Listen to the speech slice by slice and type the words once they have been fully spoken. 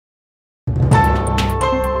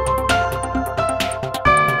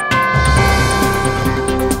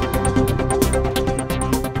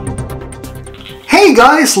Hey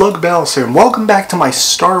guys, Logan here, and welcome back to my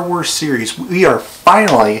Star Wars series. We are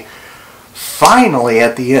finally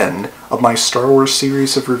at the end of my Star Wars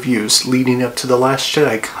series of reviews leading up to The Last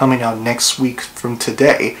Jedi coming out next week from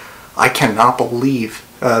today. I cannot believe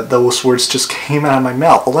those words just came out of my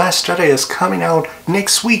mouth. The Last Jedi is coming out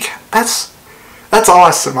next week. That's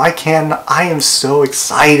awesome. I am so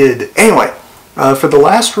excited. Anyway, for the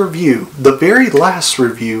last review, the very last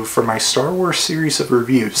review for my Star Wars series of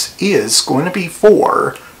reviews is going to be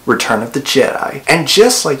for Return of the Jedi. And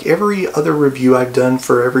just like every other review I've done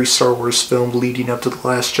for every Star Wars film leading up to The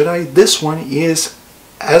Last Jedi, this one is,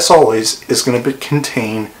 as always, is going to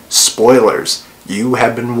contain spoilers. You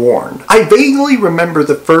have been warned. I vaguely remember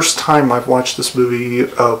the first time I've watched this movie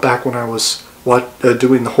back when I was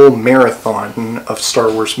doing the whole marathon of Star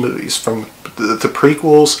Wars movies, from the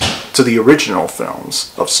prequels to the original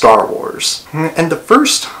films of Star Wars. And the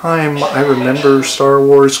first time I remember Star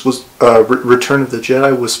Wars was Return of the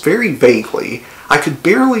Jedi was very vaguely. I could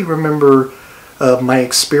barely remember my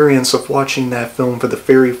experience of watching that film for the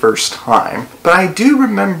very first time. But I do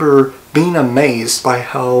remember being amazed by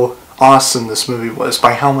how awesome this movie was,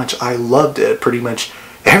 by how much I loved it. Pretty much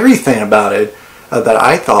everything about it that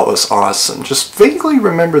I thought was awesome. Just vaguely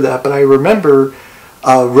remember that, but I remember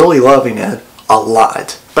really loving it a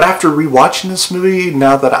lot. But after rewatching this movie,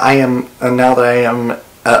 now that I am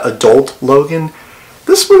adult Logan,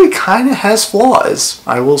 this movie kind of has flaws,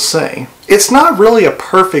 I will say. It's not really a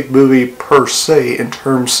perfect movie per se in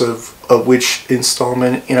terms of which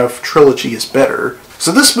installment, trilogy is better.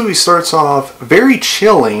 So this movie starts off very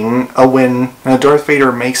chilling when Darth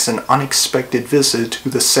Vader makes an unexpected visit to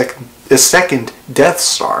the second Death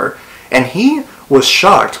Star, and he was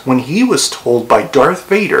shocked when he was told by Darth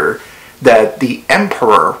Vader that the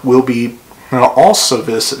Emperor will be also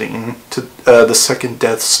visiting to the second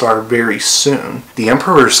Death Star very soon. The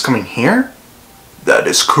Emperor is coming here? That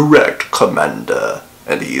is correct, Commander,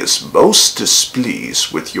 and he is most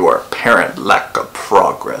displeased with your apparent lack of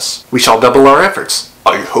progress. We shall double our efforts.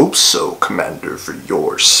 I hope so, Commander, for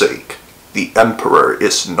your sake. The Emperor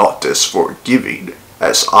is not as forgiving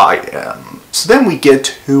as I am. So then we get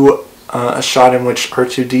to a shot in which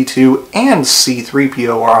R2-D2 and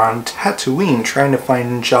C-3PO are on Tatooine trying to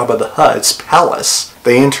find Jabba the Hutt's palace.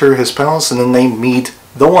 They enter his palace and then they meet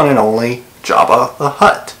the one and only Jabba the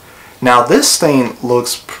Hutt. Now this thing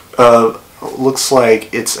looks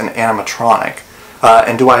like it's an animatronic.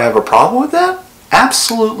 And do I have a problem with that?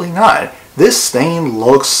 Absolutely not. This thing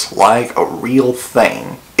looks like a real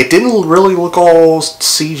thing. It didn't really look all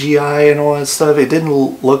CGI and all that stuff. It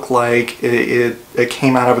didn't look like it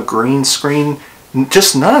came out of a green screen.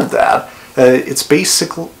 Just none of that. It's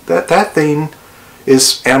basically that thing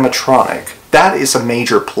is animatronic. That is a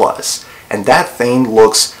major plus. And that thing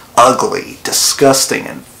looks ugly, disgusting,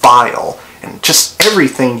 and vile, and just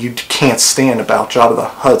everything you can't stand about Jabba the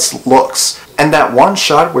Hutt's looks. And that one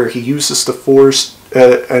shot where he uses the Force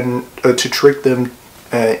to trick them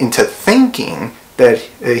into thinking that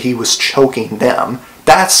he was choking them.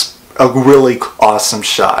 That's a really awesome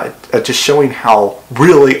shot, just showing how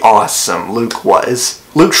really awesome Luke was.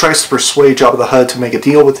 Luke tries to persuade Jabba the Hutt to make a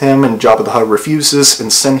deal with him, and Jabba the Hutt refuses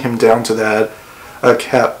and send him down to that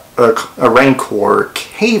a Rancor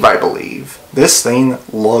cave, I believe. This thing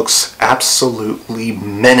looks absolutely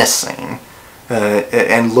menacing.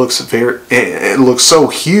 And it looks so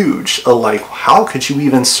huge. Like, how could you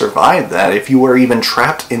even survive that if you were even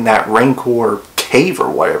trapped in that Rancor cave or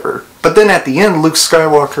whatever? But then at the end, Luke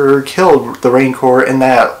Skywalker killed the Rancor, and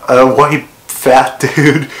that white fat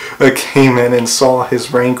dude came in and saw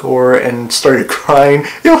his Rancor and started crying.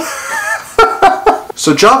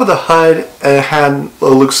 So Jabba the Hutt had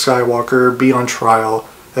Luke Skywalker be on trial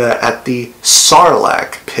at the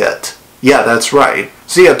Sarlacc pit. Yeah, that's right.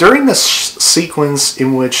 So yeah, during this sequence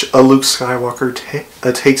in which Luke Skywalker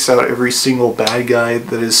takes out every single bad guy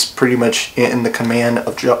that is pretty much in the command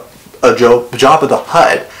of Jabba the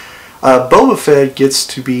Hutt, Boba Fett gets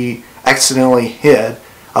to be accidentally hit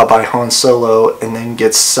by Han Solo and then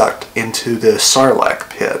gets sucked into the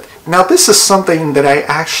Sarlacc pit. Now this is something that I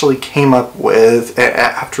actually came up with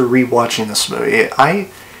after rewatching this movie.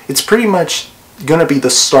 It's pretty much going to be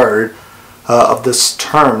the start of this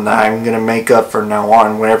term that I'm going to make up from now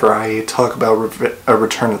on whenever I talk about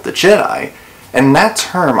Return of the Jedi. And that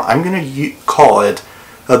term, I'm going to call it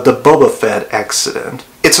the Boba Fett accident.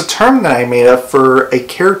 It's a term that I made up for a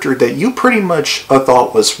character that you pretty much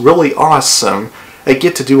thought was really awesome. They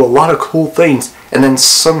get to do a lot of cool things, and then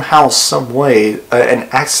somehow, some way, an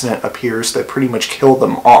accident appears that pretty much killed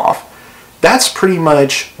them off. That's pretty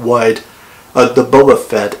much what the Boba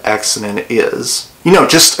Fett accident is. You know,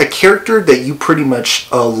 just a character that you pretty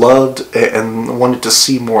much loved and wanted to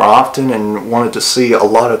see more often and wanted to see a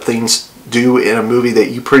lot of things do in a movie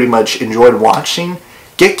that you pretty much enjoyed watching,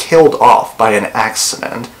 get killed off by an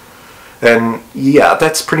accident. And yeah,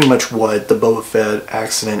 that's pretty much what the Boba Fett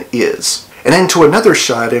accident is. And then to another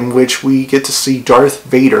shot in which we get to see Darth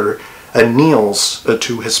Vader kneels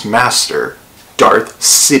to his master, Darth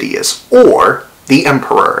Sidious, or the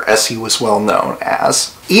Emperor, as he was well known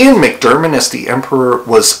as. Ian McDiarmid as the Emperor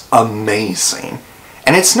was amazing.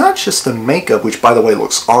 And it's not just the makeup, which by the way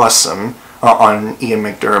looks awesome on Ian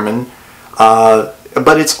McDiarmid,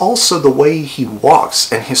 but it's also the way he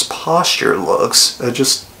walks and his posture looks,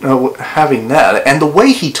 just having that. And the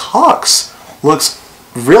way he talks looks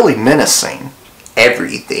really menacing.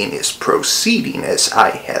 Everything is proceeding as I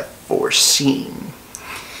have foreseen.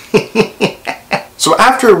 So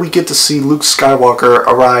after we get to see Luke Skywalker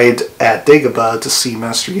arrive at Dagobah to see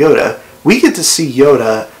Master Yoda, we get to see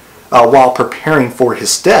Yoda while preparing for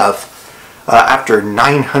his death after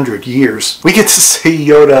 900 years. We get to see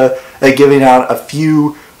Yoda giving out a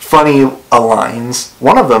few funny lines,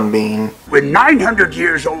 one of them being, "When 900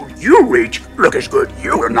 years old you reach, look as good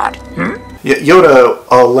you will not, Yoda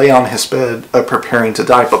lay on his bed preparing to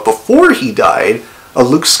die, but before he died,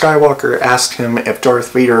 Luke Skywalker asked him if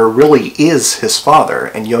Darth Vader really is his father,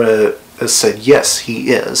 and Yoda said yes,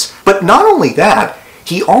 he is. But not only that,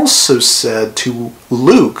 he also said to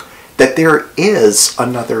Luke that there is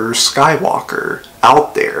another Skywalker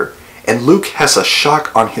out there, and Luke has a shock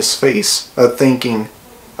on his face, thinking,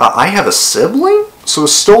 I have a sibling? So a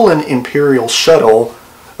stolen Imperial shuttle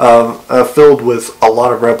filled with a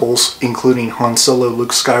lot of rebels, including Han Solo,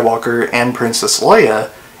 Luke Skywalker, and Princess Leia,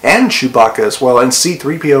 and Chewbacca as well, and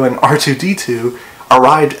C-3PO and R2-D2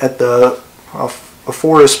 arrived at the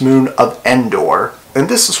forest moon of Endor. And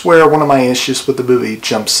this is where one of my issues with the movie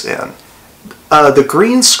jumps in. The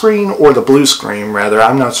green screen, or the blue screen rather,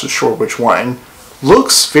 I'm not so sure which one,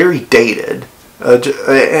 looks very dated.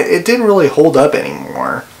 It didn't really hold up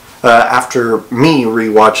anymore. After me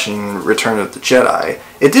rewatching Return of the Jedi,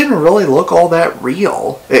 it didn't really look all that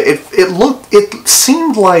real. It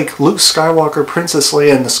seemed like Luke Skywalker, Princess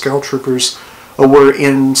Leia, and the Scout Troopers were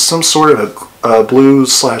in some sort of a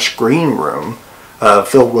blue/green room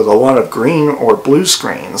filled with a lot of green or blue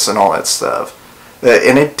screens and all that stuff.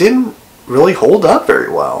 And it didn't really hold up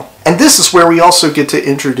very well. And this is where we also get to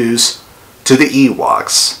introduce to the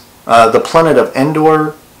Ewoks. The planet of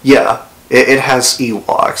Endor, yeah, it has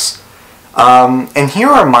Ewoks. And here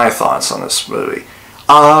are my thoughts on this movie.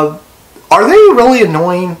 Are they really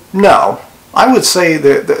annoying? No. I would say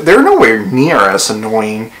they're nowhere near as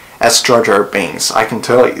annoying as Jar Jar Binks, I can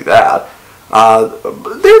tell you that.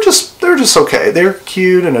 They're just okay. They're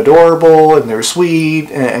cute and adorable, and they're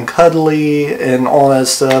sweet and cuddly and all that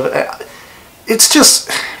stuff. It's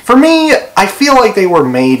just, for me, I feel like they were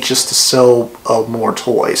made just to sell more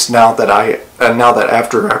toys. Now that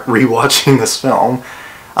after rewatching this film,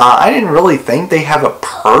 I didn't really think they have a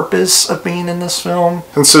purpose of being in this film.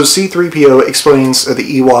 And so C-3PO explains to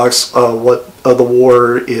the Ewoks what the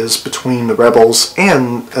war is between the rebels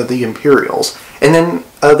and the Imperials. And then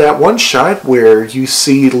that one shot where you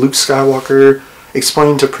see Luke Skywalker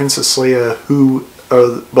explain to Princess Leia who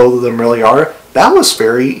both of them really are, that was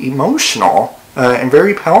very emotional and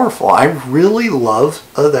very powerful. I really love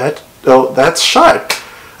that shot,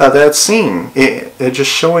 that scene. It just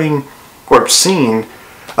showing or seeing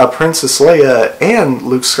Princess Leia and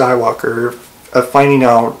Luke Skywalker finding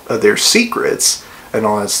out their secrets and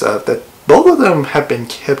all that stuff, that both of them have been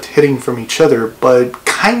kept hidden from each other, but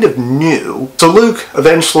kind of knew. So Luke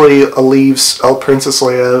eventually leaves Princess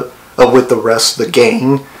Leia with the rest of the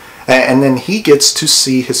gang, and then he gets to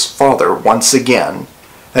see his father once again,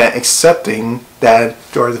 accepting that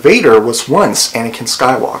Darth Vader was once Anakin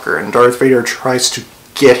Skywalker, and Darth Vader tries to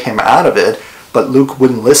get him out of it, but Luke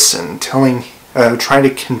wouldn't listen, trying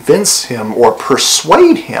to convince him or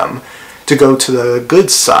persuade him to go to the good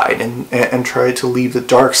side and try to leave the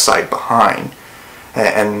dark side behind.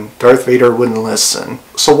 And Darth Vader wouldn't listen.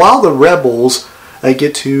 So while the rebels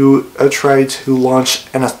get to try to launch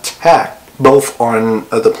an attack both on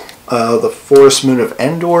the forest moon of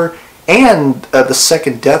Endor and the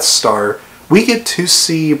second Death Star, we get to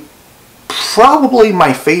see probably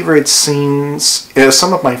my favorite scenes,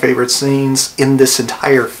 some of my favorite scenes in this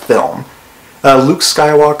entire film. Luke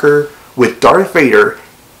Skywalker with Darth Vader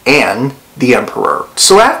and the Emperor.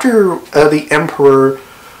 So after the Emperor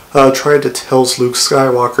tried to tell Luke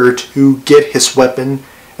Skywalker to get his weapon,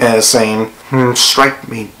 saying, strike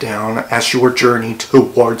me down as your journey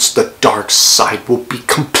towards the dark side will be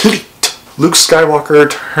complete. Luke Skywalker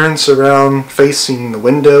turns around facing the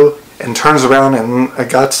window and turns around and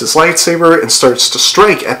got his lightsaber and starts to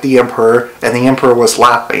strike at the Emperor, and the Emperor was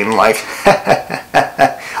laughing like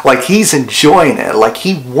like he's enjoying it, like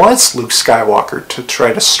he wants Luke Skywalker to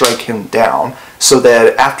try to strike him down so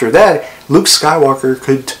that after that Luke Skywalker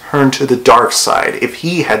could turn to the dark side if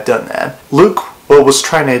he had done that. Luke was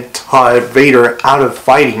trying to talk Vader out of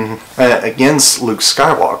fighting against Luke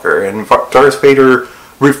Skywalker, and Darth Vader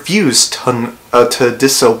refused to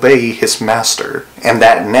disobey his master. And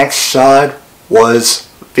that next shot was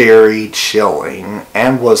very chilling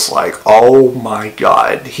and was like, oh my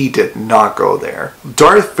god, he did not go there.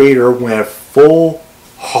 Darth Vader went full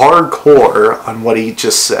hardcore on what he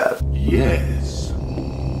just said. Yes,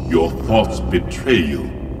 your thoughts betray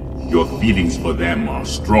you. Your feelings for them are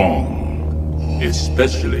strong,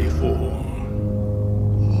 especially for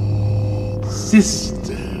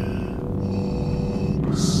sister.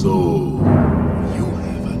 So, you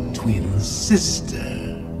have a twin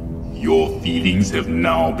sister. Your feelings have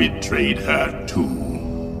now betrayed her too.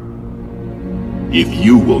 If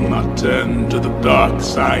you will not turn to the dark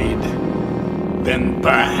side, then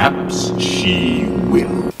perhaps she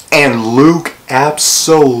will. And Luke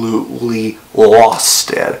absolutely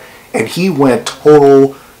lost it. And he went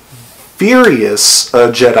total furious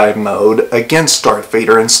Jedi mode against Darth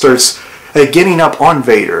Vader and starts getting up on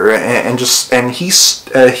Vader, and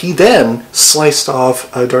he then sliced off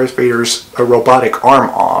Darth Vader's robotic arm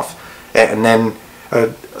off, and then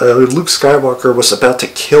Luke Skywalker was about to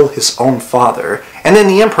kill his own father, and then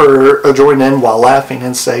the Emperor joined in while laughing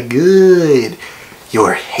and said, "Good,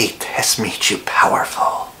 your hate has made you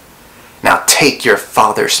powerful. Now take your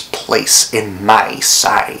father's place in my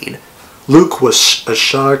side." Luke was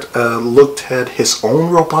shocked, looked at his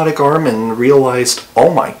own robotic arm and realized,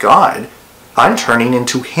 oh my god, I'm turning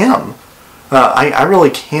into him. I really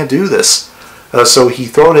can't do this. So he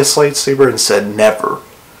threw his lightsaber and said, "Never.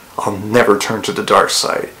 I'll never turn to the dark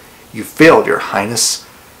side. You failed, Your Highness.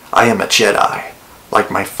 I am a Jedi,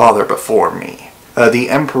 like my father before me." The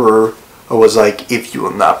Emperor was like, "If you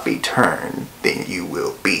will not be turned, then you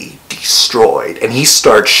will be destroyed." And he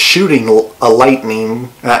starts shooting a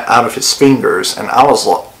lightning out of his fingers. And I was,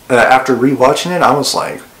 after rewatching it, I was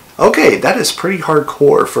like, okay, that is pretty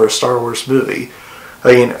hardcore for a Star Wars movie.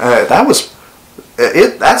 I mean,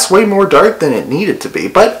 that's way more dark than it needed to be.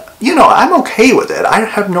 But, you know, I'm okay with it. I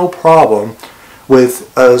have no problem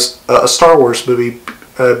with a Star Wars movie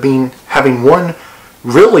having one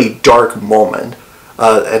really dark moment.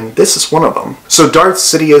 And this is one of them. So Darth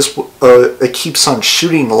Sidious keeps on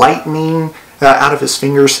shooting lightning out of his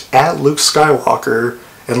fingers at Luke Skywalker.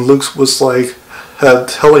 And Luke was like,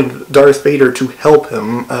 telling Darth Vader to help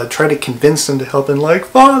him, trying to convince him to help him, like,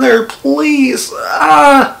 "Father, please,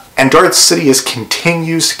 ah!" And Darth Sidious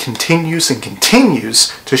continues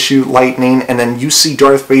to shoot lightning, and then you see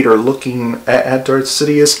Darth Vader looking at Darth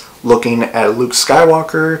Sidious, looking at Luke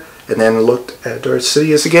Skywalker, and then looked at Darth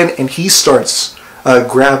Sidious again, and he starts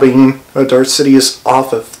grabbing Darth Sidious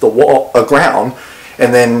off of the ground,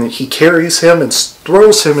 and then he carries him and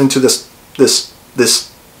throws him into this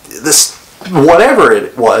whatever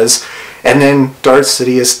it was, and then Darth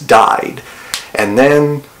Sidious died. And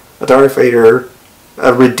then Darth Vader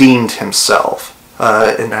redeemed himself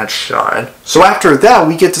in that shot. So after that,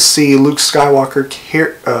 we get to see Luke Skywalker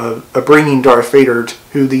bringing Darth Vader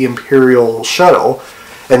to the Imperial shuttle,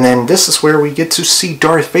 and then this is where we get to see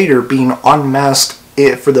Darth Vader being unmasked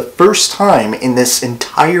for the first time in this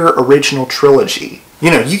entire original trilogy. You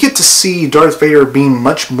know, you get to see Darth Vader being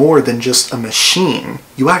much more than just a machine.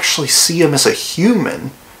 You actually see him as a human,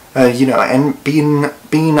 you know, and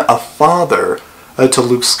being a father to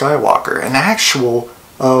Luke Skywalker, an actual,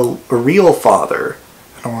 a real father,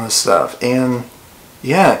 and all this stuff. And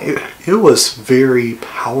yeah, it was very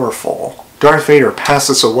powerful. Darth Vader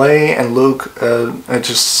passes away, and Luke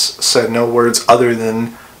just said no words other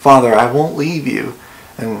than, "Father, I won't leave you,"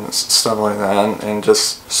 and stuff like that. And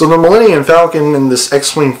just so the Millennium Falcon and this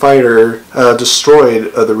X-Wing fighter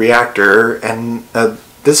destroyed the reactor, and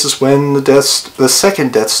this is when the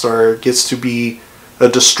second Death Star gets to be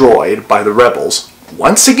destroyed by the rebels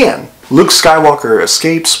once again. Luke Skywalker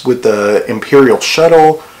escapes with the Imperial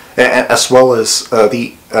shuttle, as well as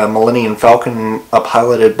the Millennium Falcon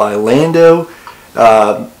piloted by Lando,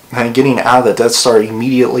 getting out of the Death Star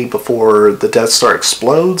immediately before the Death Star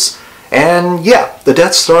explodes. And yeah, the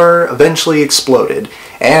Death Star eventually exploded,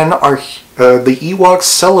 and the Ewoks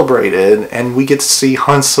celebrated, and we get to see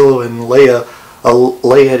Han Solo and Leia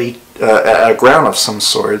lay at a ground of some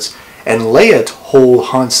sorts, and Leia told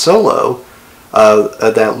Han Solo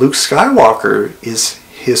that Luke Skywalker is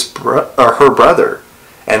her brother,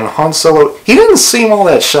 And Han Solo, he didn't seem all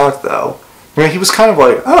that shocked though. I mean, he was kind of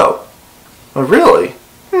like, oh really?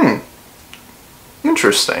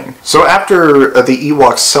 Interesting. So after the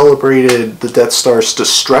Ewoks celebrated the Death Star's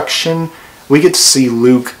destruction, we get to see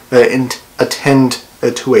Luke attend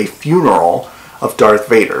to a funeral of Darth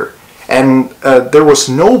Vader. And there was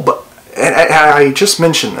and I just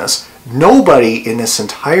mentioned this, nobody in this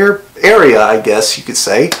entire area, I guess you could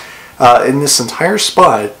say, in this entire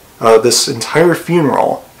spot, this entire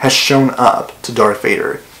funeral has shown up to Darth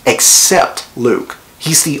Vader, except Luke.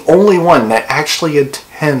 He's the only one that actually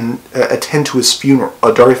attend to his funeral,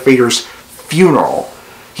 Darth Vader's funeral.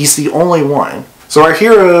 He's the only one. So our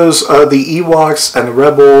heroes, the Ewoks and the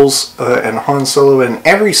Rebels and Han Solo and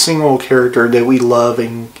every single character that we love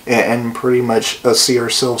and pretty much see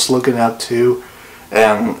ourselves looking up to,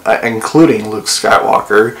 including Luke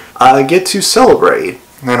Skywalker, get to celebrate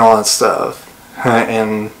and all that stuff.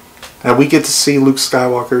 And we get to see Luke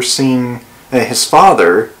Skywalker seeing his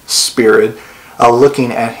father, Spirit,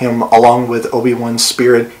 looking at him along with Obi-Wan's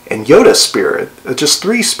spirit and Yoda's spirit. Just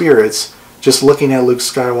three spirits just looking at Luke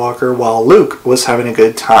Skywalker while Luke was having a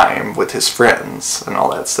good time with his friends and all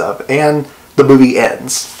that stuff. And the movie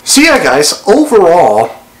ends. So yeah, guys,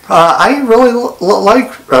 overall, I really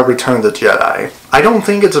like Return of the Jedi. I don't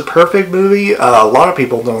think it's a perfect movie. A lot of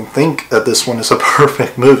people don't think that this one is a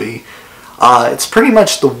perfect movie. It's pretty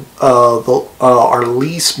much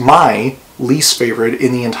my least favorite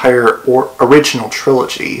in the entire original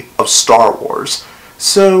trilogy of Star Wars.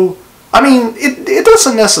 So, I mean, it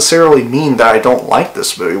doesn't necessarily mean that I don't like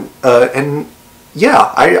this movie. And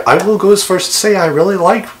yeah, I will go as far as to say I really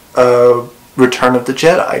like Return of the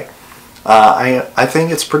Jedi. I think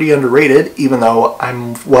it's pretty underrated, even though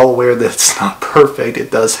I'm well aware that it's not perfect. It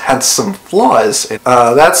does have some flaws.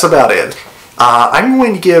 That's about it. I'm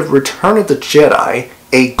going to give Return of the Jedi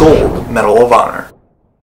a gold Medal of Honor.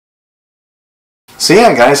 So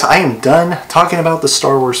yeah, guys, I am done talking about the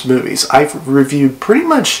Star Wars movies. I've reviewed pretty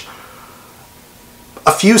much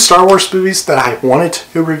a few Star Wars movies that I wanted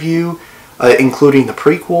to review, including the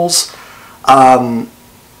prequels.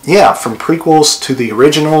 Yeah, from prequels to the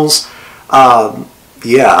originals.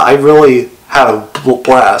 Yeah, I really had a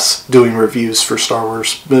blast doing reviews for Star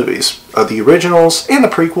Wars movies. The originals and the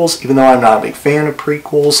prequels, even though I'm not a big fan of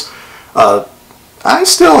prequels, I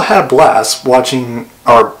still had a blast watching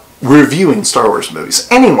or reviewing Star Wars movies.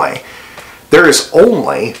 Anyway, there is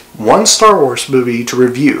only one Star Wars movie to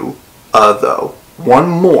review, though. One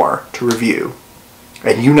more to review.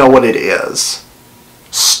 And you know what it is.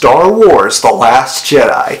 Star Wars The Last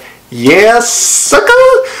Jedi. Yes,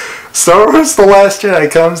 sucker! Star Wars The Last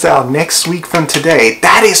Jedi comes out next week from today.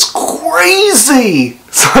 That is crazy!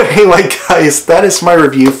 So anyway, guys, that is my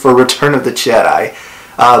review for Return of the Jedi.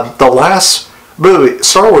 The last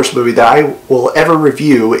Star Wars movie that I will ever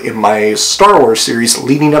review in my Star Wars series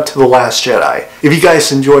leading up to The Last Jedi. If you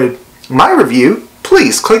guys enjoyed my review,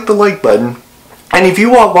 please click the like button. And if you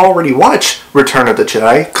have already watched Return of the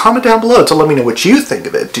Jedi, comment down below to let me know what you think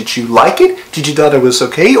of it. Did you like it? Did you thought it was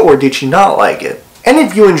okay? Or did you not like it? And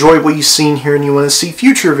if you enjoyed what you've seen here and you want to see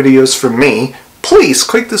future videos from me, please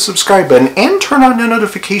click the subscribe button and turn on the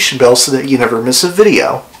notification bell so that you never miss a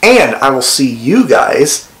video. And I will see you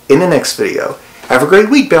guys in the next video. Have a great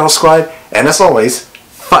week, Battle Squad, and as always,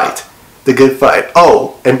 fight the good fight.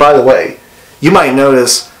 Oh, and by the way, you might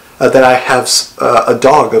notice that I have a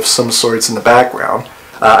dog of some sorts in the background.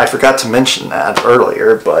 I forgot to mention that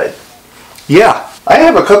earlier, but yeah, I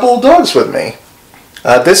have a couple of dogs with me.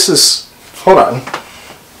 This is, hold on,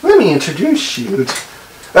 let me introduce you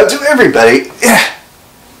to everybody.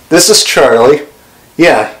 This is Charlie.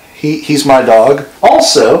 Yeah, he's my dog.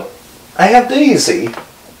 Also, I have Daisy.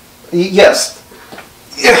 Yes.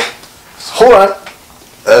 Yeah. Hold on.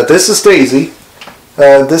 This is Daisy.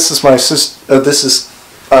 This is my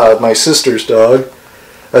my sister's dog.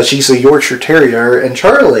 She's a Yorkshire Terrier, and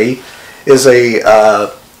Charlie is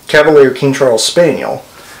a Cavalier King Charles Spaniel.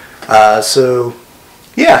 So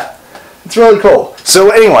yeah, it's really cool.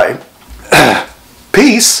 So anyway,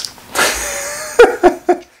 peace.